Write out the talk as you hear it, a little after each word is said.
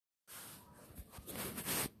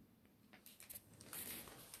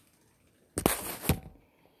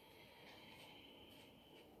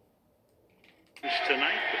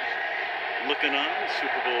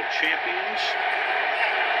Super Bowl champions.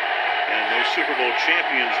 And those Super Bowl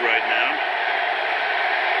champions right now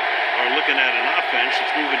are looking at an offense that's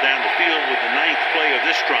moving down the field with the 9th play of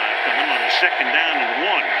this drive coming on a 2nd down and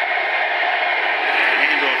 1. And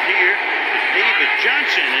handoff here is David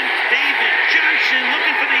Johnson. And David Johnson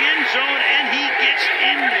looking for the end zone, and he gets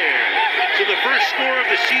in there. So the first score of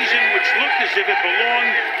the season, which looked as if it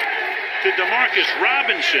belonged to DeMarcus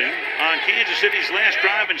Robinson on Kansas City's last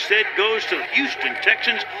drive, instead goes to the Houston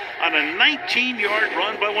Texans on a 19-yard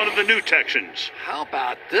run by one of the new Texans. How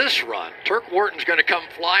about this run? Turk Wharton's going to come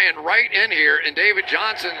flying right in here, and David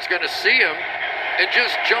Johnson's going to see him and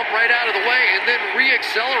just jump right out of the way and then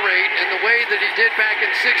re-accelerate in the way that he did back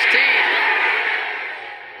in 16.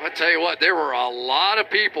 I'll tell you what, there were a lot of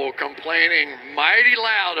people complaining mighty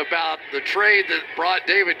loud about the trade that brought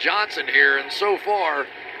David Johnson here, and so far,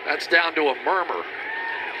 that's down to a murmur.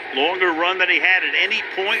 Longer run than he had at any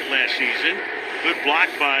point last season. Good block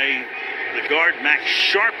by the guard Max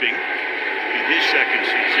Sharping in his second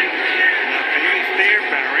season. Now Perry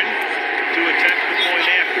Fairbairn to attempt the point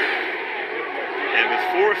after. And with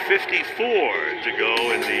 4:54 to go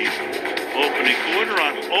in the opening quarter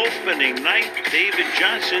on opening night, David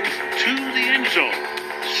Johnson to the end zone.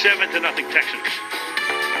 7-0 Texans.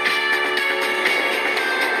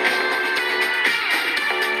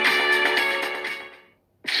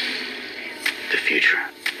 Future.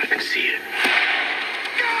 I can see it.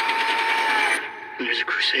 And there's a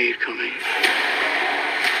crusade coming.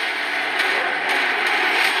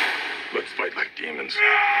 Let's fight like demons.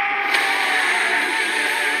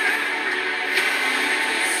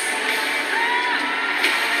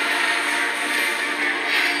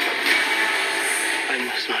 I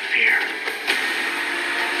must not fear.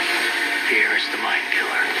 Fear is the mind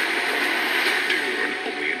killer. Dune,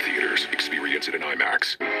 only in theaters. Experience it in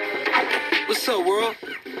IMAX. What's up, world?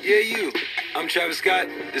 Yeah, you. I'm Travis Scott.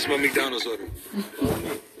 This is my McDonald's order.